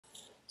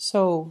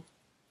So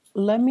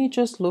let me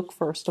just look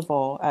first of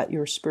all at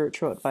your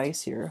spiritual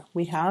advice here.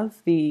 We have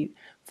the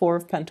Four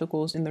of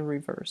Pentacles in the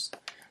reverse.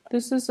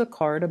 This is a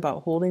card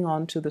about holding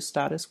on to the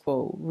status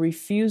quo,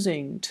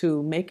 refusing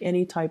to make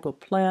any type of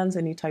plans,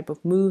 any type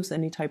of moves,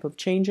 any type of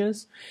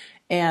changes.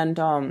 And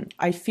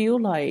I feel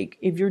like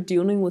if you're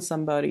dealing with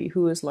somebody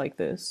who is like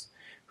this,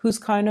 who's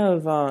kind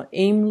of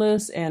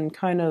aimless and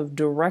kind of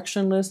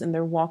directionless, and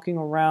they're walking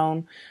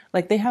around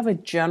like they have a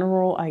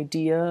general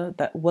idea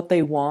that what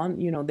they want,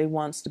 they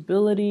want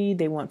stability,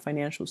 they want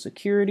financial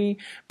security,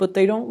 but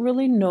they don't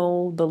really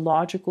know the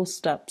logical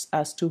steps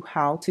as to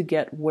how to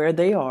get where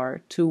they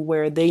are to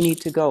where they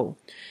need to go.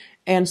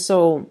 And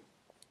so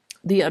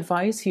the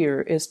advice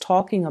here is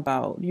talking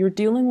about you're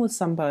dealing with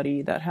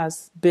somebody that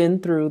has been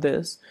through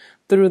this,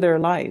 through their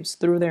lives,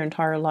 through their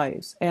entire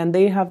lives, and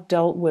they have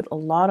dealt with a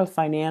lot of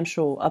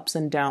financial ups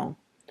and downs,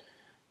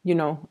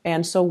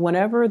 and so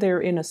whenever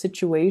they're in a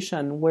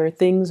situation where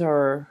things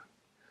are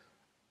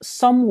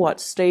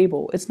somewhat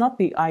stable, it's not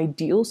the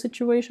ideal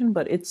situation,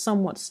 but it's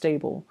somewhat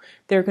stable,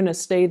 they're going to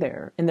stay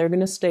there, and they're going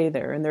to stay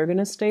there, and they're going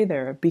to stay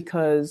there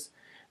because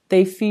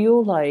they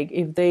feel like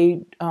if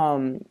they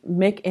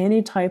make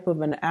any type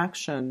of an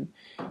action,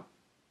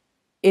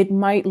 it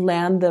might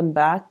land them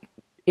back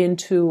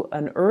into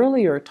an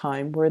earlier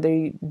time where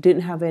they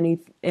didn't have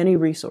any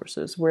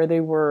resources, where they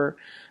were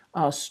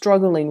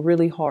struggling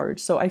really hard.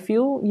 So I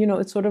feel,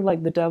 it's sort of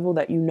like the devil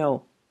that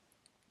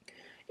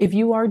if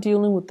you are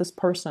dealing with this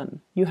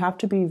person, you have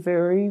to be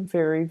very,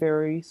 very,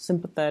 very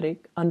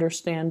sympathetic,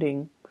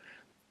 understanding,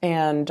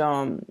 and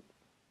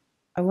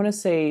I want to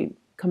say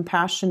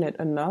compassionate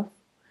enough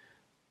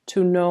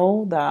to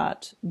know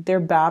that they're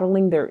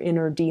battling their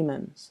inner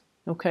demons.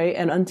 Okay,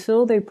 and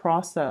until they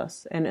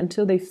process and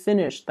until they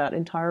finish that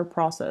entire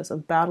process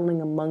of battling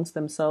amongst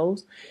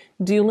themselves,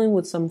 dealing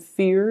with some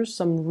fears,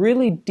 some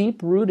really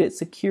deep-rooted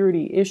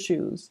security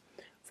issues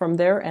from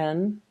their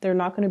end, they're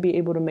not going to be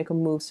able to make a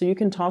move. So you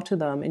can talk to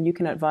them and you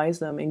can advise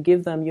them and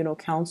give them,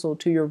 counsel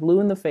to your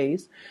blue in the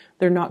face.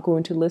 They're not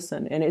going to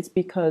listen. And it's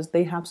because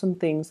they have some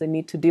things they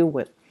need to deal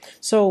with.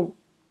 So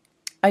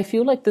I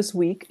feel like this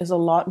week is a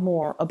lot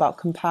more about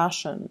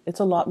compassion. It's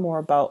a lot more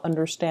about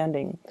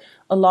understanding.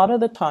 A lot of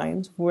the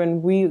times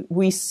when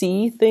we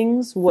see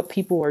things, what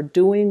people are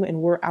doing,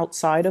 and we're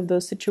outside of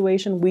the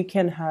situation, we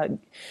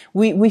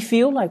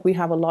feel like we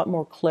have a lot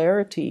more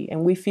clarity,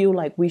 and we feel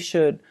like we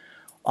should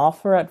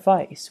offer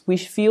advice. We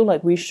feel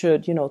like we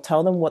should,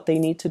 tell them what they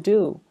need to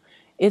do.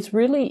 It's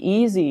really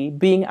easy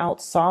being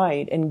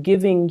outside and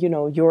giving,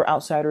 your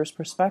outsider's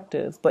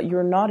perspective, but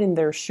you're not in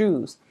their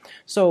shoes.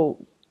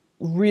 So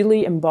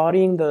really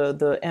embodying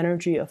the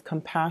energy of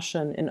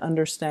compassion and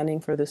understanding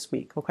for this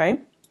week, okay?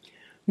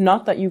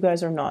 Not that you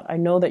guys are not. I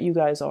know that you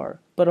guys are.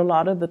 But a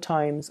lot of the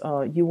times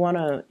you want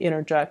to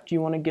interject,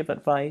 you want to give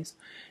advice.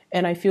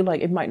 And I feel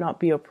like it might not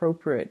be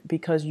appropriate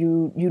because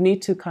you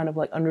need to kind of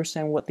like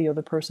understand what the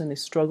other person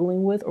is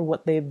struggling with or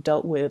what they've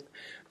dealt with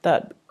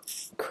that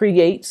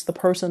creates the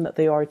person that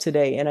they are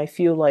today. And I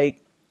feel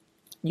like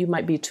you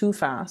might be too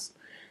fast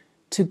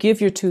to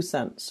give your 2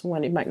 cents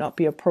when it might not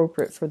be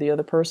appropriate for the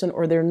other person,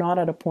 or they're not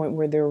at a point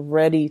where they're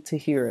ready to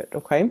hear it,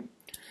 okay?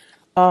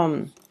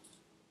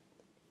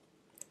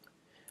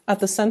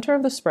 At the center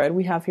of the spread,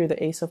 we have here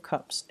the Ace of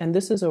Cups, and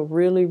this is a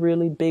really,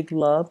 really big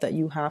love that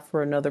you have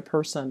for another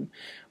person.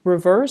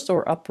 Reversed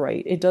or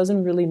upright, it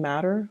doesn't really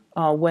matter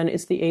when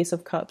it's the Ace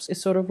of Cups.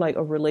 It's sort of like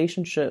a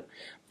relationship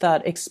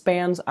that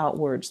expands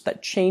outwards,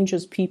 that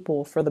changes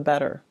people for the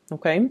better,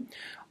 okay?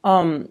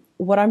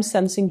 What I'm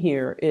sensing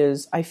here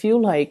is I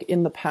feel like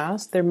in the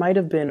past there might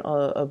have been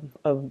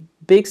a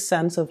big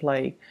sense of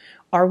like,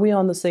 are we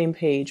on the same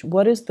page?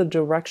 What is the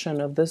direction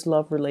of this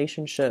love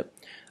relationship?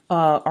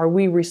 Are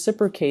we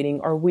reciprocating?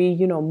 Are we,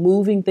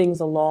 moving things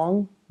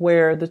along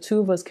where the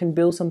two of us can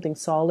build something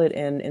solid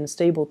and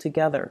stable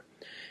together?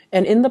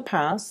 And in the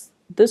past,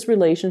 this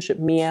relationship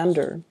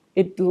meandered.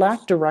 It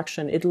lacked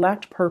direction. It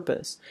lacked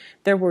purpose.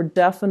 There were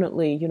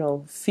definitely,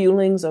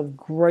 feelings of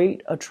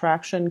great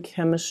attraction,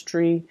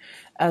 chemistry,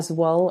 as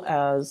well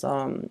as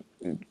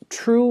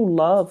true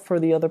love for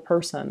the other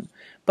person.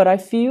 But I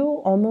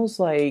feel almost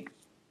like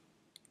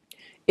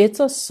it's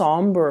a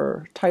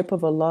somber type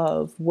of a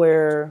love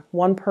where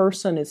one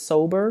person is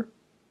sober.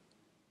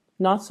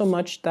 Not so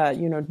much that,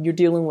 you're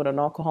dealing with an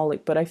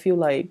alcoholic, but I feel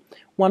like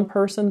one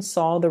person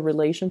saw the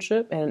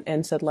relationship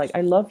and said like,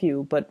 I love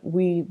you, but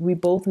we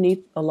both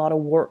need a lot of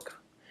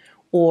work,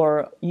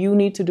 or you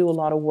need to do a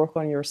lot of work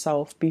on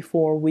yourself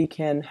before we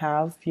can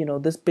have,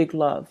 this big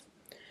love.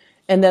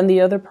 And then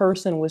the other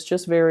person was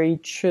just very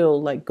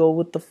chill, like go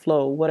with the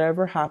flow.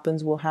 Whatever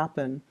happens will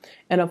happen.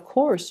 And of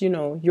course,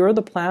 you're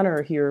the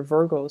planner here,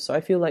 Virgo. So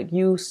I feel like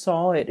you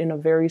saw it in a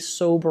very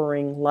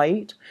sobering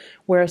light,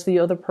 whereas the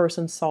other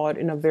person saw it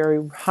in a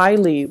very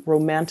highly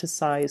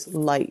romanticized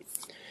light.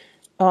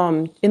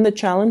 In the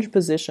challenge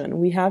position,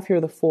 we have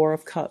here the Four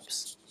of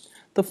Cups.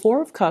 The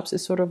Four of Cups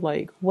is sort of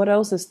like, what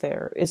else is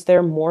there? Is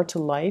there more to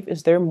life?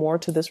 Is there more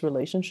to this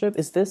relationship?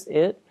 Is this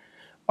it?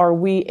 Are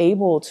we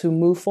able to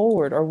move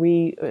forward?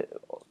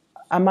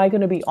 Am I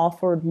going to be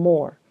offered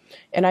more?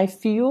 And I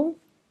feel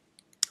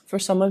for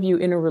some of you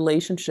in a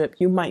relationship,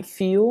 you might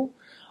feel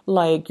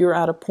like you're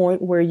at a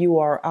point where you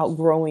are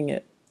outgrowing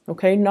it.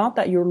 Okay, not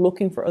that you're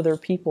looking for other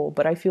people,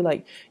 but I feel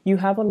like you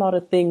have a lot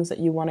of things that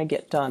you want to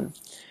get done.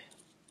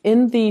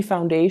 In the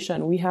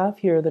foundation, we have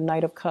here the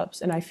Knight of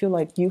Cups, and I feel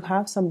like you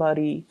have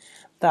somebody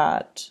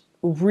that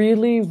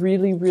really,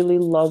 really, really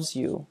loves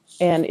you.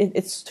 And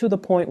it's to the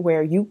point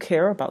where you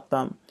care about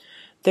them.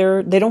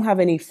 They don't have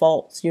any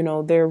faults, you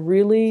know, they're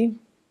really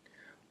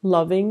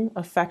loving,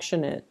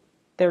 affectionate,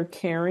 they're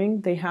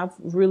caring, they have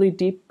really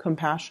deep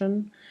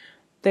compassion.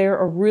 They're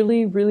a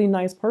really, really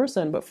nice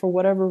person, but for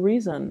whatever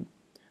reason,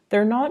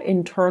 they're not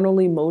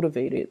internally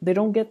motivated. They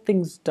don't get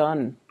things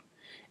done.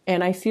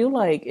 And I feel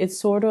like it's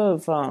sort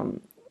of,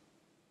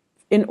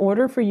 in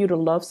order for you to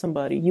love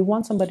somebody, you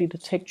want somebody to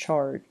take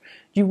charge.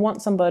 You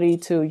want somebody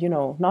to, you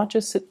know, not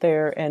just sit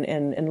there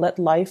and let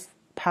life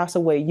pass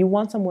away. You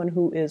want someone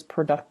who is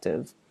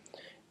productive.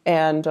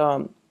 And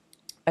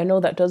I know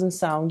that doesn't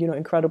sound, you know,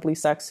 incredibly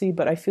sexy,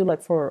 but I feel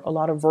like for a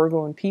lot of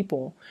Virgoan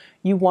people,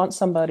 you want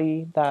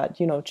somebody that,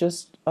 you know,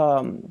 just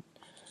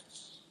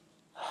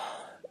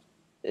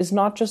is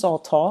not just all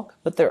talk,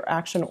 but they're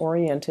action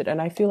oriented.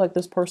 And I feel like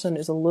this person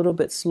is a little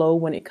bit slow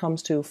when it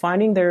comes to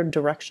finding their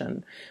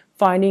direction,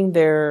 finding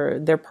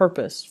their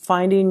purpose,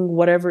 finding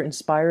whatever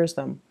inspires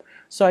them.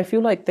 So I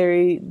feel like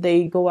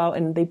they go out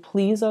and they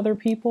please other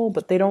people,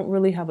 but they don't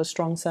really have a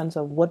strong sense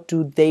of what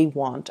do they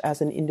want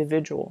as an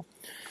individual.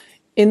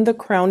 In the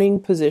crowning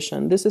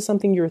position, this is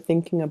something you're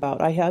thinking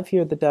about. I have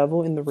here the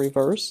Devil in the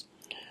reverse.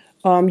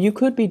 You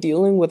could be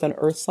dealing with an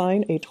earth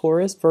sign, a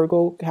Taurus,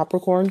 Virgo,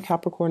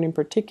 Capricorn in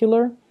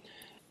particular.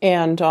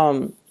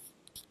 And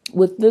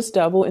with this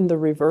Devil in the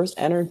reverse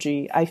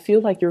energy, I feel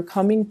like you're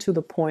coming to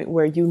the point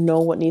where you know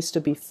what needs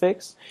to be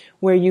fixed,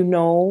 where you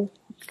know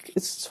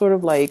it's sort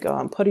of like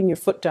putting your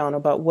foot down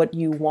about what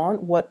you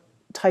want, what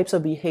types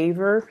of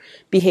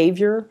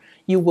behavior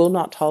you will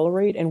not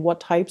tolerate, and what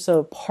types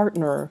of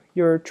partner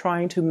you're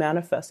trying to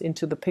manifest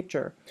into the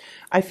picture.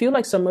 I feel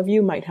like some of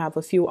you might have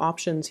a few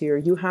options here.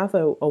 You have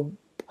a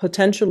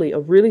potentially a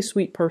really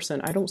sweet person.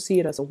 I don't see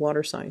it as a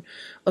water sign.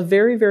 A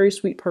very, very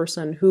sweet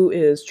person who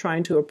is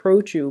trying to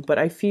approach you, but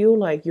I feel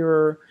like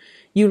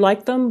you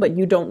like them, but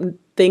you don't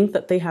think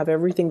that they have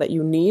everything that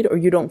you need, or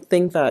you don't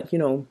think that, you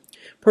know,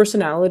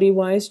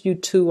 personality-wise, you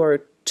two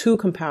are too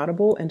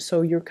compatible, and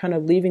so you're kind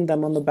of leaving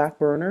them on the back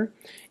burner,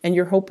 and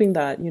you're hoping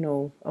that, you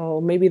know, oh,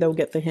 maybe they'll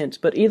get the hint.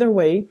 But either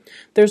way,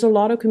 there's a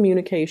lot of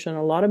communication,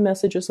 a lot of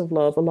messages of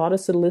love, a lot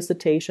of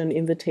solicitation,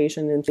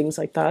 invitation, and things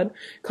like that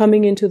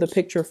coming into the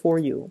picture for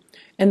you.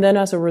 And then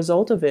as a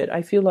result of it,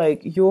 I feel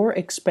like you're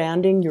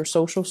expanding your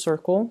social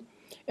circle,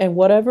 and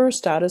whatever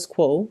status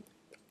quo,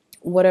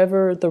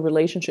 whatever the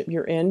relationship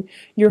you're in,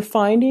 you're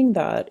finding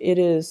that it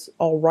is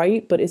all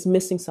right, but it's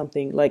missing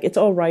something. Like it's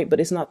all right, but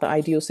it's not the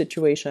ideal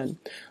situation.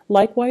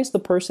 Likewise, the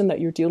person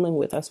that you're dealing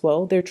with as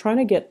well, they're trying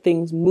to get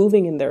things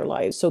moving in their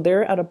lives. So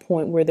they're at a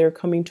point where they're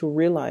coming to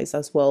realize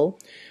as well,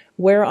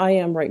 where I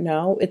am right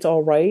now, it's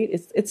all right.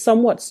 It's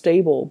somewhat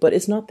stable, but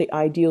it's not the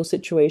ideal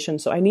situation.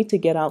 So I need to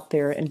get out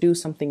there and do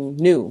something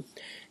new.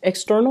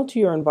 External to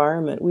your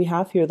environment, we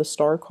have here the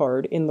Star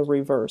card in the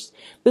reverse.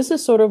 This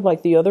is sort of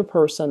like the other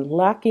person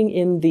lacking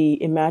in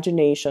the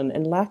imagination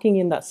and lacking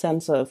in that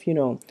sense of, you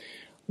know,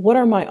 what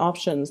are my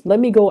options? Let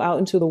me go out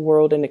into the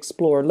world and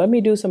explore. Let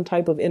me do some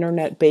type of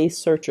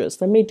internet-based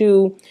searches. Let me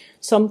do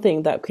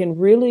something that can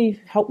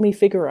really help me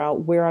figure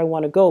out where I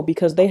want to go,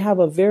 because they have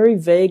a very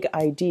vague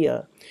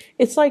idea.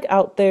 It's like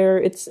out there,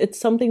 it's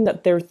something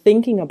that they're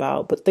thinking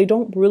about, but they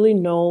don't really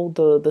know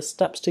the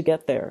steps to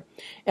get there.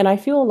 And I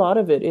feel a lot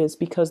of it is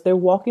because they're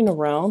walking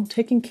around,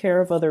 taking care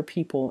of other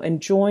people,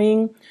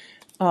 enjoying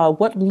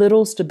what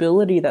little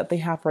stability that they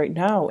have right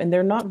now. And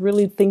they're not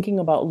really thinking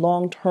about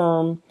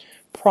long-term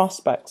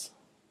prospects,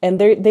 and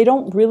they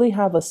don't really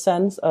have a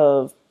sense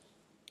of,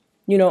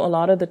 you know, a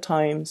lot of the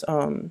times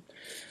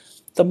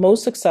the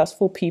most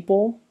successful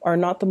people are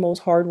not the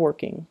most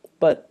hardworking,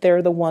 but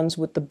they're the ones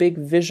with the big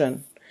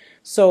vision.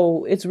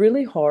 So it's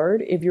really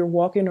hard if you're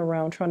walking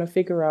around trying to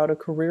figure out a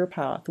career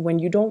path when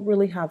you don't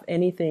really have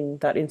anything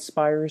that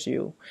inspires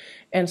you.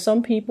 And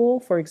some people,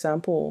 for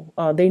example,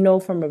 they know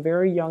from a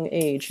very young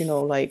age, you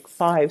know, like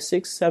 5,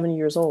 6, 7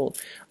 years old,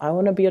 I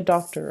want to be a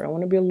doctor, I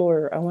want to be a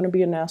lawyer, I want to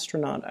be an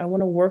astronaut, I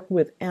want to work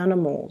with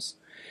animals.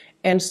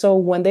 And so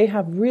when they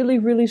have really,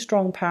 really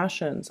strong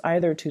passions,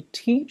 either to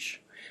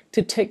teach,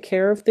 to take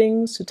care of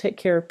things, to take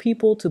care of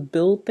people, to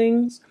build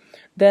things,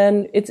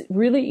 then it's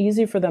really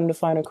easy for them to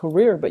find a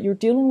career. But you're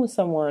dealing with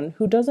someone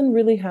who doesn't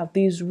really have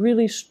these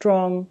really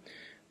strong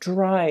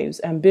drives,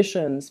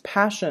 ambitions,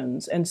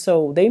 passions. And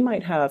so they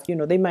might have, you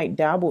know, they might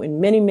dabble in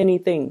many, many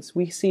things.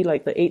 We see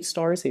like the 8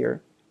 stars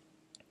here,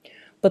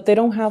 but they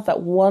don't have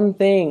that one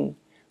thing,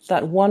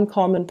 that one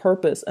common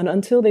purpose. And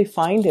until they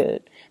find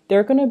it,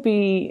 they're going to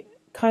be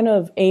kind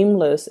of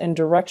aimless and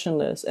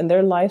directionless, and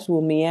their lives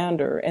will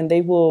meander, and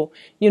they will,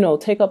 you know,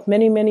 take up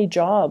many, many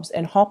jobs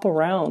and hop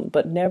around,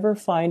 but never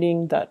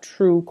finding that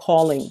true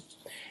calling.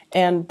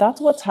 And that's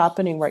what's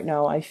happening right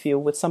now, I feel,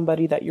 with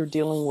somebody that you're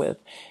dealing with.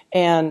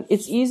 And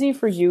it's easy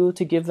for you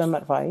to give them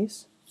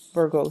advice,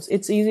 Virgos.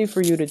 It's easy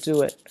for you to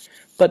do it,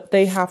 but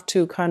they have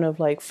to kind of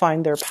like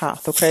find their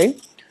path, okay?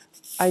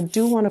 I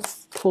do want to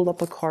pull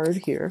up a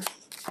card here.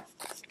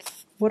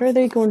 What are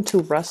they going to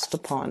rest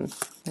upon?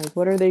 Like,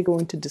 what are they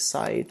going to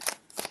decide?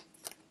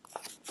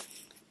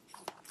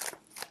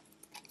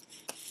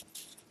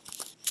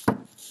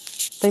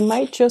 They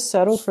might just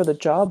settle for the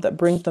job that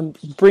brings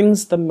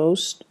the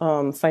most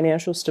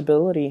financial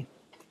stability.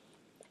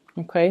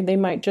 Okay, they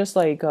might just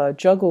like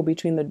juggle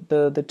between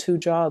the two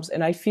jobs.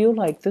 And I feel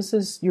like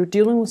you're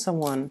dealing with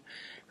someone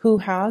who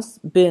has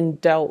been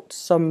dealt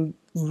some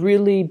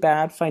really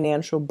bad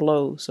financial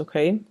blows,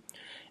 okay?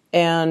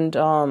 And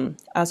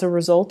as a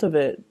result of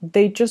it,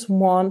 they just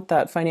want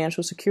that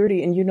financial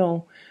security.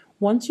 And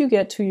once you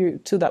get to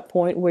that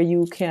point where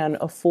you can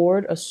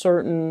afford a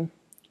certain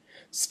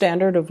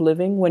standard of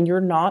living, when you're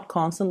not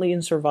constantly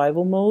in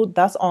survival mode,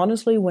 that's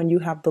honestly when you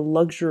have the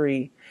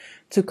luxury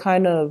to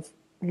kind of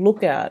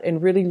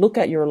really look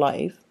at your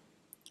life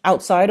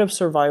outside of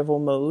survival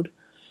mode,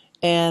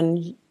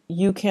 and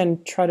you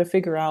can try to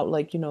figure out,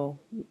 like,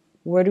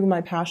 where do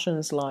my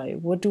passions lie?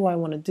 What do I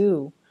want to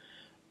do?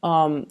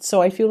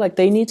 So I feel like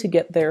they need to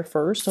get there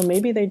first. So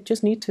maybe they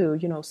just need to,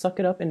 suck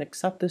it up and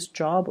accept this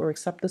job or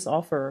accept this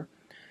offer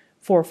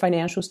for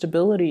financial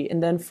stability.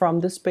 And then from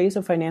this space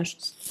of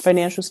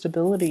financial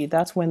stability,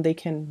 that's when they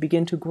can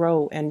begin to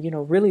grow and,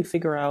 really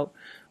figure out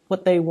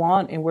what they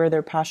want and where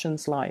their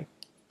passions lie.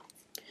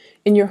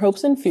 In your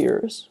hopes and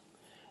fears,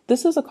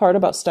 this is a card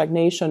about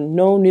stagnation,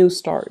 no new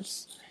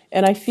starts.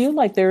 And I feel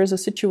like there is a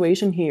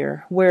situation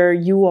here where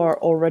you are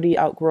already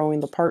outgrowing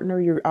the partner,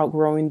 you're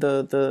outgrowing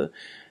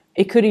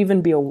it could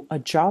even be a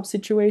job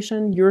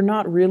situation. You're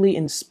not really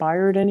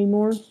inspired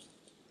anymore.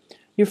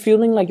 You're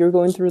feeling like you're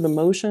going through the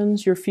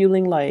motions. You're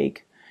feeling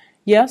like,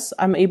 yes,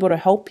 I'm able to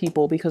help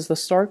people because the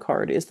Star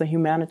card is the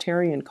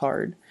humanitarian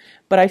card.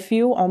 But I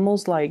feel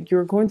almost like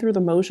you're going through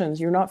the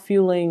motions. You're not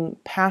feeling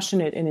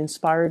passionate and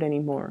inspired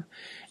anymore.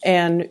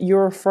 And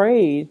you're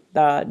afraid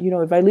that,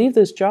 if I leave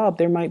this job,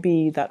 there might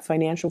be that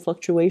financial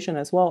fluctuation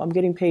as well. I'm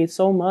getting paid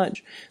so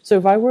much. So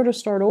if I were to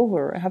start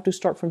over, I have to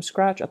start from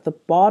scratch at the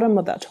bottom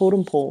of that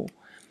totem pole.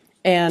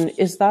 And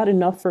is that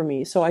enough for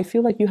me? So I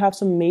feel like you have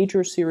some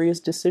major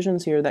serious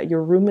decisions here that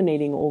you're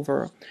ruminating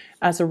over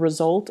as a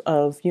result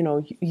of,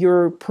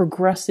 you're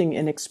progressing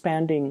and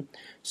expanding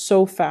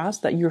so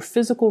fast that your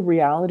physical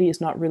reality is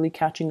not really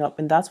catching up.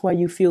 And that's why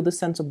you feel this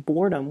sense of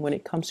boredom when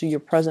it comes to your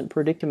present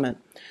predicament.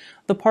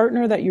 The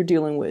partner that you're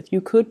dealing with,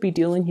 you could be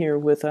dealing here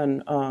with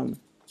an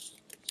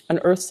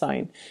earth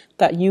sign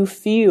that you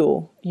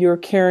feel you're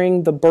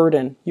carrying the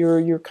burden.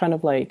 You're kind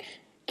of like,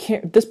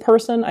 this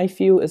person, I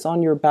feel, is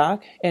on your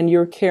back and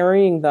you're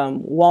carrying them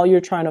while you're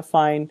trying to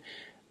find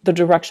the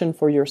direction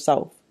for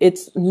yourself.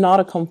 It's not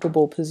a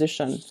comfortable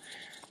position.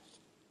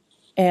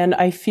 And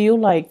I feel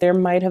like there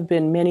might have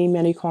been many,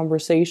 many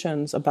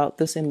conversations about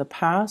this in the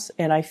past.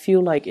 And I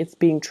feel like it's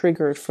being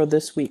triggered for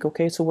this week.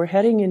 Okay, so we're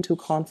heading into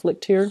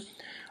conflict here.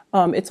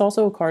 It's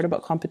also a card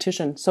about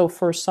competition. So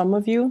for some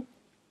of you,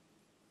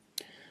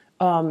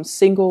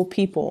 single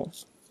people,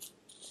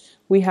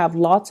 we have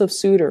lots of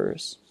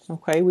suitors.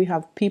 Okay, we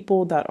have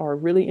people that are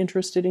really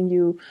interested in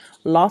you,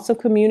 lots of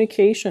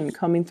communication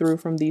coming through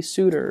from these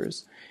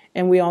suitors.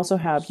 And we also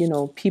have,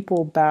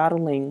 people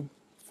battling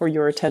for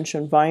your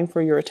attention, vying for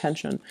your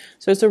attention.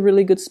 So it's a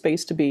really good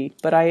space to be.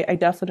 But I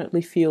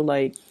definitely feel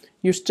like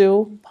you're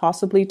still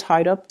possibly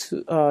tied up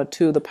to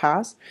the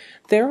past.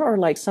 There are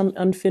like some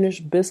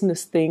unfinished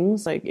business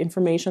things, like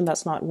information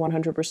that's not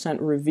 100%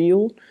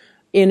 revealed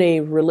in a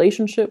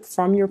relationship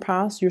from your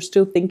past. You're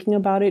still thinking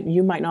about it.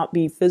 You might not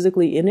be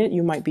physically in it.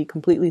 You might be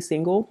completely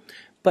single,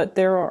 but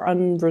there are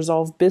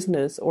unresolved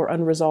business or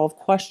unresolved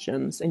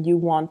questions and you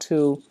want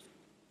to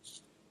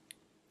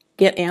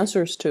get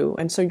answers to.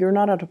 And so you're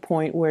not at a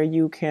point where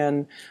you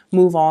can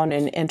move on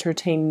and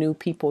entertain new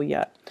people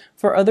yet.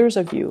 For others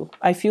of you,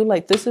 I feel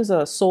like this is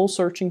a soul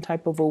searching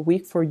type of a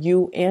week for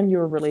you and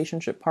your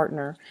relationship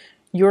partner.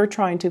 You're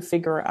trying to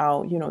figure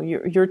out,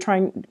 you're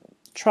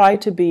try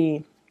to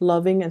be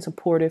loving and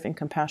supportive and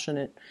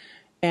compassionate.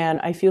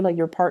 And I feel like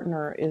your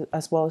partner is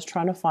as well as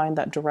trying to find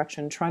that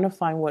direction, trying to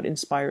find what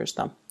inspires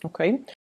them. Okay.